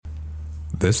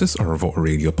this is Arvo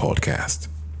Radio Podcast.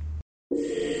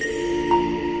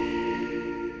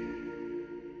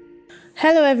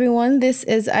 Hello everyone, this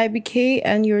is IBK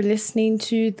and you're listening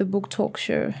to the Book Talk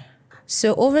Show.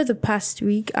 So over the past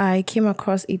week, I came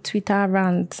across a Twitter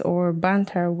rant or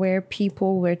banter where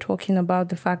people were talking about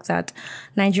the fact that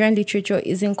Nigerian literature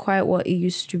isn't quite what it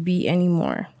used to be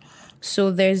anymore.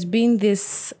 So there's been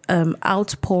this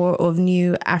outpour of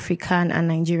new African and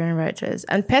Nigerian writers.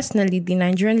 And personally, the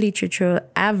Nigerian literature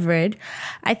I've read,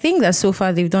 I think that so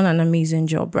far they've done an amazing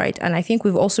job, right? And I think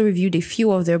we've also reviewed a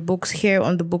few of their books here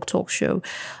on the Book Talk Show.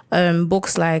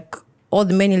 Books like All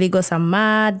the Men in Lagos Are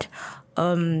Mad,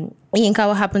 Yinka,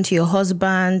 What Happened to Your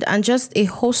Husband, and just a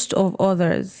host of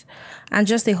others. And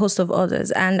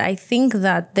I think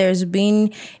that there's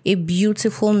been a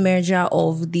beautiful merger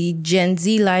of the Gen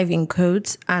Z life in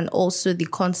quotes and also the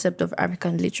concept of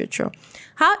African literature.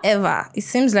 However, it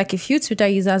seems like a few Twitter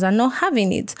users are not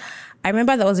having it. I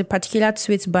remember there was a particular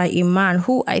tweet by a man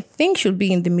who I think should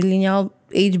be in the millennial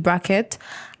age bracket.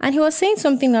 And he was saying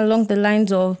something along the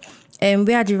lines of,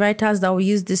 we are the writers that will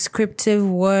use descriptive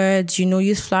words,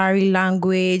 use flowery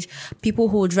language, people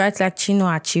who would write like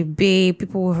Chinua Achebe,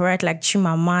 people who would write like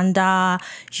Chimamanda,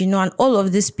 and all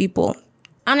of these people.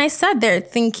 And I sat there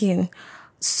thinking,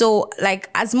 so like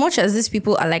as much as these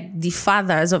people are like the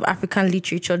fathers of African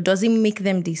literature, does it make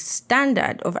them the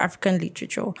standard of African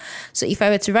literature? So if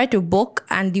I were to write a book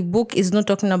and the book is not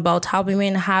talking about how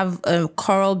women have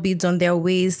coral beads on their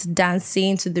waist,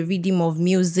 dancing to the rhythm of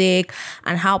music,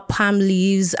 and how palm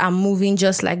leaves are moving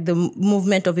just like the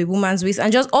movement of a woman's waist,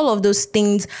 and just all of those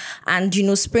things, and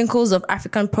sprinkles of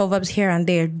African proverbs here and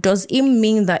there, does it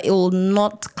mean that it will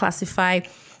not classify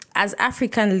as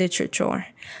African literature?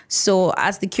 So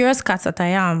as the curious cat that I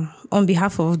am, on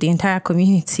behalf of the entire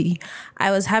community, I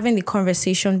was having the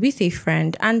conversation with a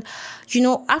friend. And,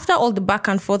 after all the back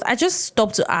and forth, I just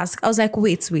stopped to ask. I was like,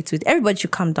 wait. Everybody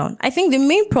should calm down. I think the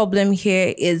main problem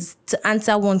here is to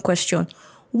answer one question.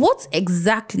 What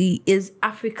exactly is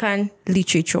African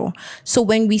literature? So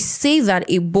when we say that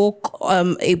a book,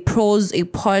 a prose, a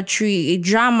poetry, a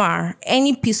drama,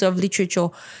 any piece of literature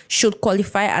should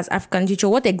qualify as African literature,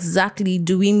 what exactly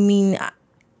do we mean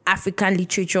African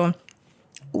literature?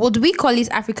 Would we call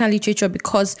it African literature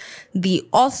because the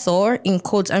author, in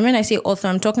quotes, and when I say author,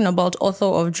 I'm talking about author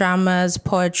of dramas,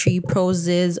 poetry,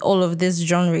 proses, all of these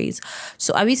genres.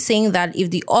 So are we saying that if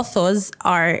the authors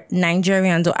are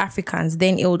Nigerians or Africans,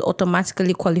 then it would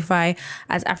automatically qualify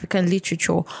as African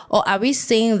literature? Or are we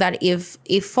saying that if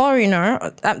a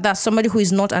foreigner, that's somebody who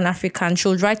is not an African,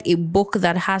 should write a book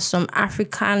that has some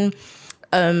African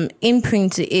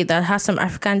imprint to it, that has some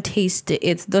African taste to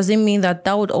it, does it mean that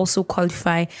would also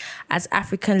qualify as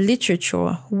African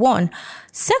literature? One.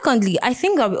 Secondly, I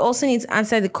think that we also need to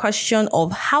answer the question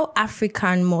of how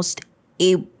African must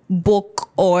a book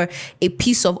or a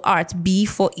piece of art be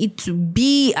for it to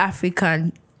be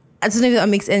African. I don't know if that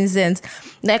makes any sense.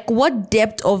 Like, what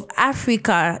depth of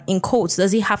Africa, in quotes,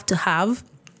 does it have to have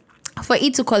for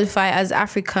it to qualify as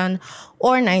African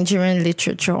or Nigerian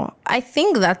literature? I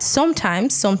think that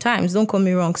sometimes, don't call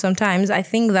me wrong, sometimes I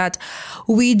think that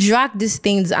we drag these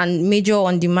things and major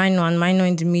on the minor and minor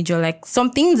in the major. Like,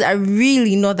 some things are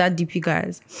really not that deep, you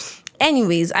guys.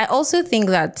 Anyways, I also think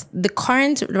that the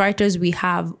current writers we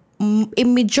have, a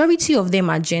majority of them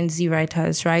are Gen Z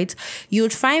writers, right? You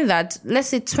would find that, let's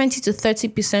say 20 to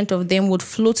 30% of them would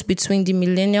float between the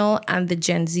millennial and the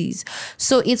Gen Zs.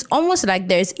 So it's almost like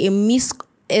there's a mix,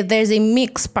 of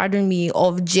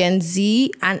Gen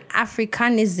Z and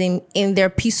Africanism in their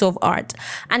piece of art.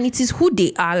 And it is who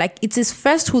they are. Like, it is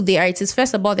first who they are. It is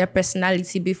first about their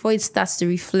personality before it starts to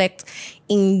reflect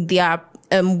in their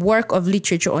work of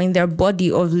literature or in their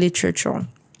body of literature.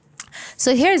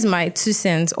 So here's my 2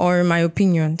 cents or my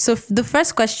opinion. So the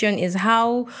first question is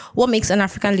what makes an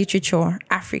African literature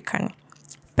African?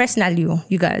 Personally,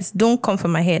 you guys, don't come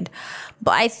from my head.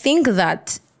 But I think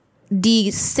that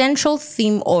the central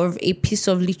theme of a piece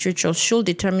of literature should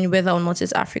determine whether or not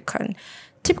it's African.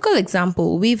 Typical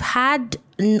example, we've had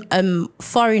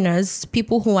foreigners,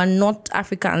 people who are not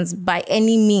Africans by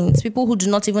any means, people who do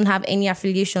not even have any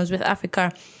affiliations with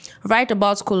Africa, write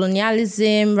about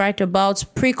colonialism, write about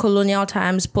pre-colonial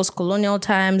times, post-colonial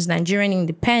times, Nigerian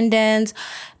independence,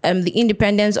 the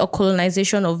independence or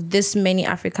colonization of this many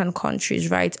African countries,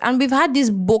 right? And we've had these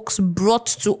books brought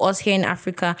to us here in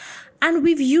Africa, and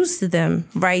we've used them,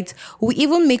 right? We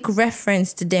even make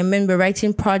reference to them when we're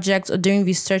writing projects or doing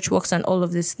research works and all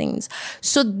of these things.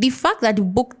 So the fact that the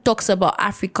book talks about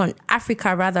Africa,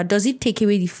 does it take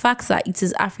away the fact that it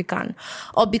is African?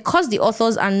 Or because the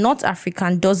authors are not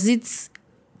African, does it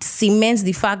cements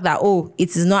the fact that, oh,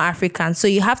 it is not African. So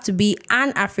you have to be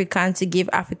an African to give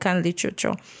African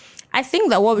literature. I think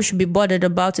that what we should be bothered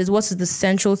about is what is the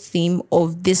central theme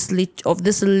of this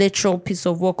literal piece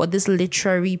of work, or this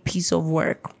literary piece of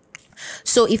work.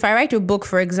 So if I write a book,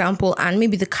 for example, and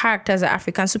maybe the characters are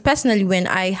African. So personally, when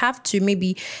I have to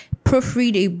maybe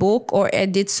proofread a book or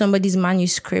edit somebody's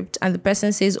manuscript and the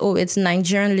person says, oh, it's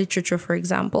Nigerian literature, for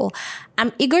example,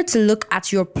 I'm eager to look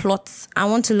at your plots. I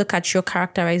want to look at your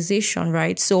characterization,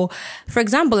 right? So, for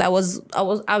example, I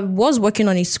was working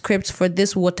on a script for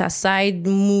this Waterside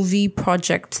movie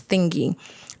project thingy.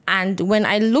 And when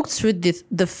I looked through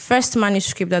the first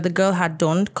manuscript that the girl had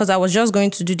done, because I was just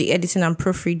going to do the editing and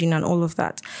proofreading and all of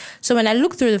that. So when I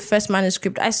looked through the first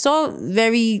manuscript, I saw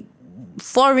very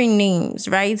foreign names,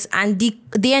 right? And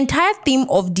the entire theme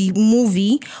of the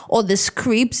movie or the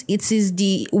script, it is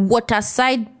the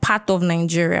waterside part of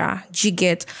Nigeria. Do you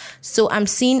get? So I'm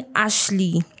seeing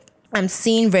Ashley. I'm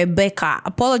seeing Rebecca.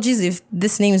 Apologies if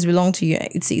this names belong to you.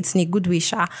 It's in a good way,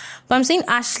 Sha. But I'm seeing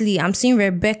Ashley. I'm seeing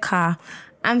Rebecca.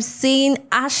 I'm seeing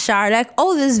Ashar. Like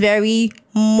all these very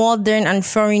modern and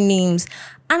foreign names.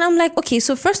 And I'm like, okay,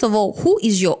 so first of all, who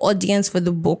is your audience for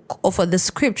the book, or for the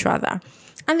script rather?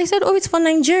 And they said, oh, it's for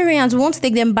Nigerians. We want to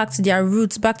take them back to their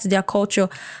roots, back to their culture.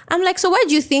 I'm like, so why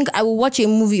do you think I will watch a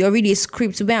movie or read a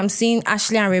script where I'm seeing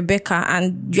Ashley and Rebecca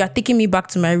and you are taking me back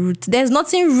to my roots? There's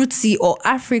nothing rootsy or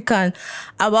African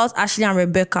about Ashley and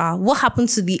Rebecca. What happened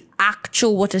to the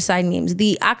actual waterside names?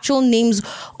 The actual names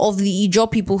of the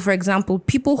Ijaw people, for example,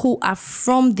 people who are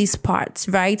from these parts,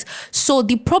 right? So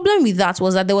the problem with that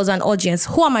was that there was an audience.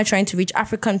 Who am I trying to reach?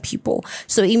 African people.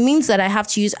 So it means that I have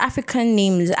to use African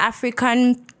names,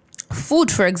 African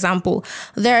food, for example.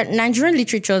 There are Nigerian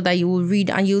literature that you will read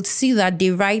and you'll see that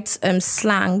they write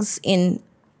slangs in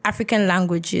African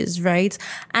languages, right?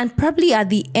 And probably at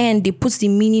the end, they put the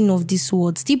meaning of these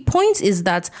words. The point is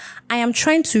that I am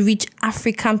trying to reach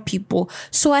African people.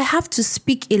 So I have to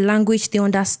speak a language they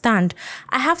understand.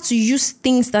 I have to use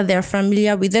things that they're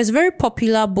familiar with. There's a very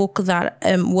popular book that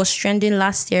was trending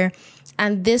last year.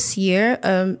 And this year,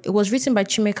 it was written by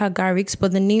Chimeka Garrix,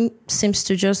 but the name seems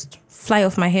to just fly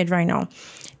off my head right now.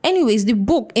 Anyways, the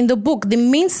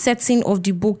main setting of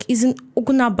the book is in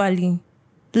Ogunabali.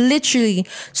 Literally.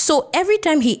 So every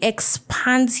time he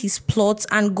expands his plots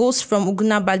and goes from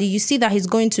Ogunabali, you see that he's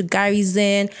going to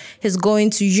Garrison, he's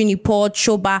going to Uniport,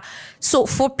 Choba. So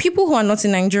for people who are not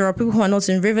in Nigeria, people who are not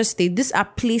in River State, these are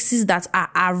places that are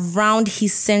around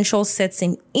his central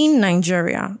setting in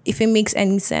Nigeria, if it makes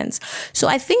any sense. So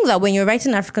I think that when you're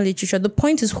writing African literature, the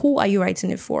point is, who are you writing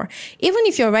it for? Even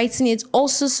if you're writing it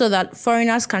also so that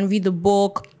foreigners can read the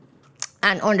book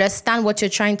and understand what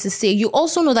you're trying to say, you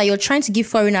also know that you're trying to give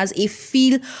foreigners a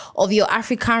feel of your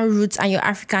African roots and your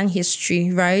African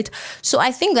history, right? So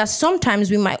I think that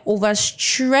sometimes we might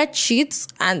overstretch it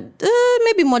and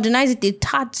maybe modernize it a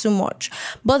tad too much.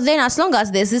 But then as long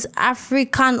as there's this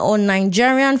African or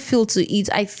Nigerian feel to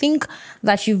it, I think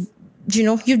that you've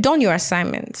done your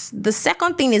assignments. The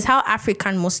second thing is, how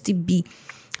African must it be?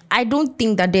 I don't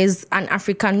think that there's an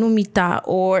Africanometer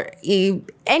or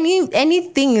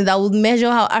anything that would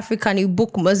measure how African a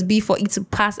book must be for it to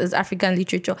pass as African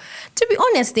literature. To be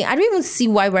honest, I don't even see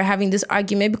why we're having this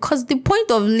argument, because the point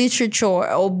of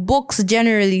literature or books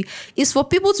generally is for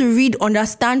people to read,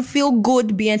 understand, feel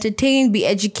good, be entertained, be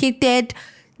educated.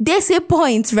 There's a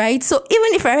point, right? So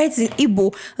even if I write in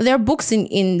Igbo, there are books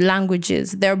in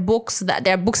languages. There are books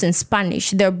in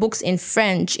Spanish. There are books in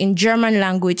French, in German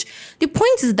language. The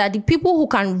point is that the people who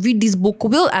can read this book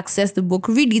will access the book,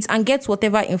 read it, and get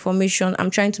whatever information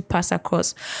I'm trying to pass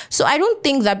across. So I don't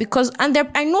think that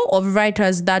I know of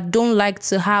writers that don't like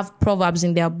to have proverbs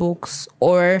in their books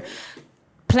or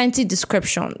plenty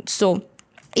description. So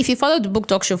if you follow the Book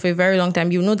Talk Show for a very long time,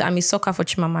 you know that I'm a sucker for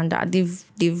Chimamanda.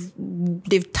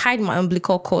 They've tied my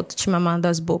umbilical cord to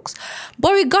Chimamanda's books.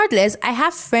 But regardless, I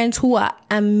have friends who are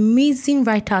amazing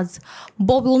writers,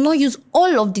 but will not use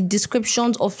all of the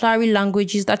descriptions of flowery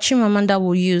languages that Chimamanda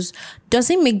will use. Does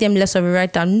it make them less of a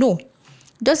writer? No.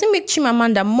 Does it make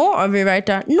Chimamanda more of a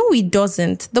writer? No, it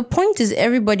doesn't. The point is,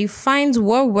 everybody finds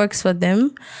what works for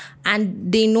them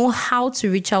and they know how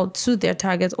to reach out to their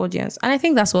target audience. And I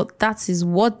think that is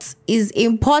what is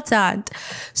important.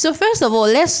 So first of all,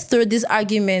 let's throw it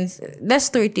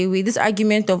away. This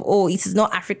argument of, oh, it is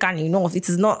not African enough. It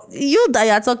is not you that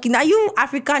you're talking. Are you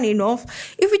African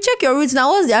enough? If you check your roots now,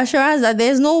 what's the assurance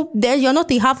that you're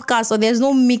not a half caste or there's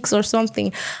no mix or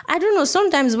something? I don't know.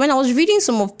 Sometimes when I was reading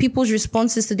some of people's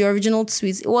responses to the original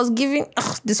tweets, it was giving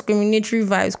discriminatory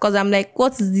vibes, because I'm like,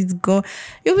 what is this going?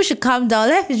 People should calm down.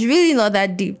 Life is really not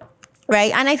that deep.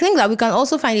 Right. And I think that we can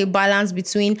also find a balance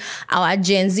between our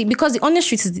Gen Z, because the honest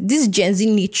truth is this Gen Z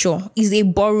nature is a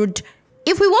borrowed.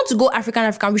 If we want to go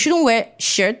African, we shouldn't wear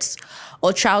shirts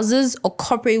or trousers or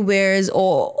corporate wears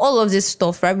or all of this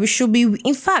stuff, right? We should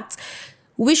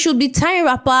be tying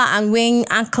wrapper and wearing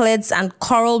anklets and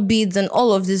coral beads and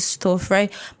all of this stuff,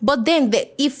 right? But then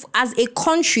if as a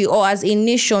country or as a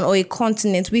nation or a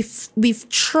continent, we've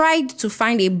tried to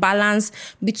find a balance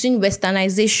between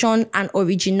westernization and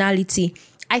originality.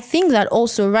 I think that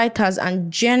also writers and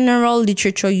general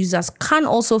literature users can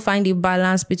also find a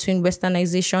balance between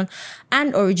westernization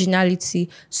and originality.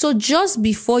 So just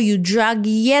before you drag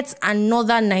yet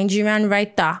another Nigerian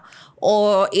writer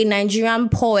or a Nigerian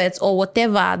poet or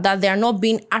whatever that they're not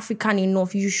being African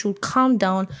enough, you should calm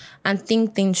down and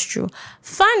think things through.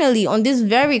 Finally, on this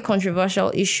very controversial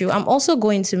issue, I'm also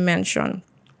going to mention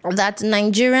that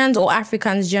Nigerians or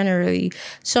Africans generally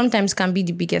sometimes can be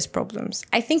the biggest problems.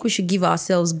 I think we should give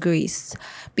ourselves grace,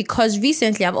 because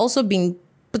recently I've also been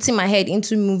putting my head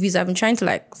into movies. I've been trying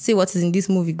to see what is in this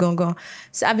movie gone.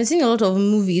 So I've been seeing a lot of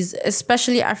movies,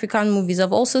 especially African movies.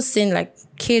 I've also seen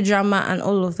K-drama and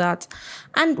all of that.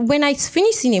 And when I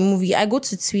finish seeing a movie, I go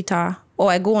to Twitter or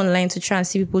I go online to try and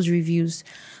see people's reviews.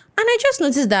 And I just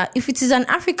noticed that if it is an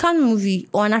African movie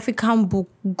or an African book,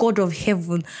 God of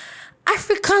heaven,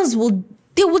 Africans would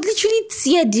literally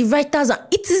tear the writers.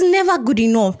 It is never good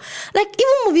enough. Even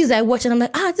movies I watch and I'm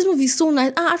like, this movie is so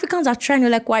nice. Africans are trying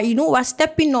to why, we're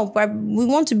stepping up. We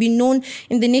want to be known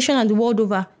in the nation and the world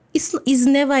over. It's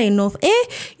never enough.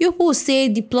 You people say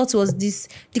the plot was this,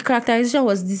 the characterization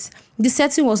was this, the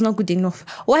setting was not good enough.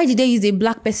 Why did they use a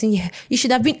black person here? You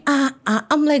should have been,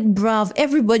 I'm like, bruv,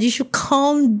 everybody should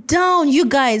calm down. You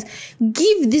guys,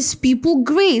 give these people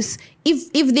grace.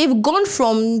 If they've gone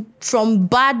from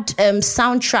bad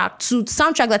soundtrack to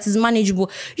soundtrack that is manageable,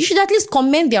 you should at least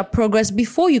commend their progress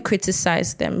before you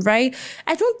criticize them, right?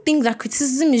 I don't think that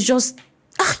criticism is just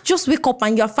wake up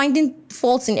and you're finding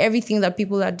faults in everything that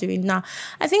people are doing now.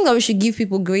 I think that we should give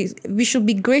people grace. We should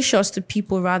be gracious to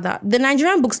people rather. The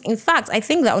Nigerian books, in fact, I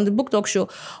think that on the Book Talk Show,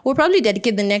 we'll probably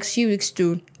dedicate the next few weeks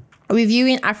to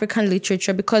reviewing African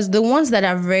literature, because the ones that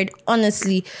I've read,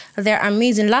 honestly, they're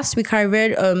amazing. Last week I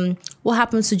read What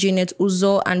Happens to Janet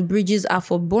Uzo and Bridges Are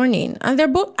for Burning, and they're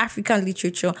both African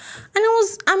literature, and I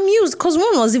was amused because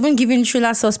one was even giving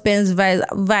thriller suspense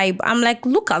vibe. I'm like,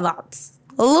 look at that.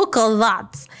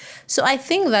 So I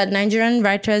think that Nigerian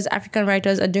writers, African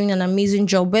writers are doing an amazing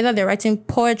job, whether they're writing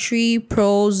poetry,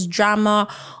 prose, drama,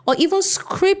 or even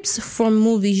scripts for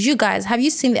movies. You guys, have you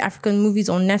seen the African movies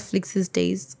on Netflix these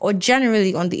days, or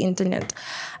generally on the internet?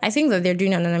 I think that they're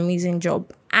doing an amazing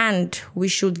job, and we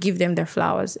should give them their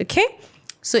flowers, okay?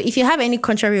 So if you have any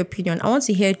contrary opinion, I want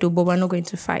to hear it, but we're not going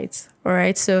to fight. All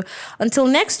right. So until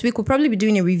next week, we'll probably be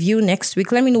doing a review next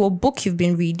week. Let me know what book you've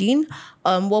been reading,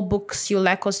 what books you'd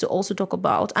like us to also talk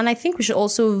about. And I think we should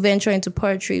also venture into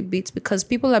poetry a bit, because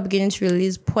people are beginning to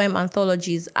release poem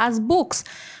anthologies as books.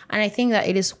 And I think that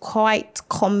it is quite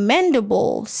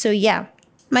commendable. So yeah,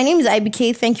 my name is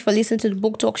IBK. Thank you for listening to the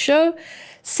Book Talk Show.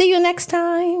 See you next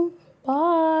time.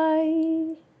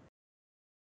 Bye.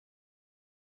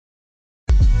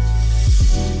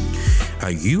 Are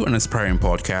you an aspiring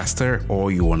podcaster,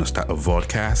 or you want to start a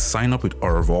vodcast? Sign up with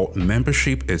our Vault.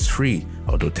 Membership is free,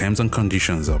 although terms and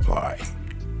conditions apply.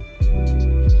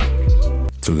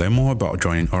 To learn more about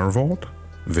joining our Vault,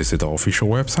 visit our official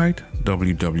website,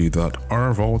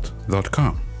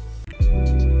 www.ourvault.com.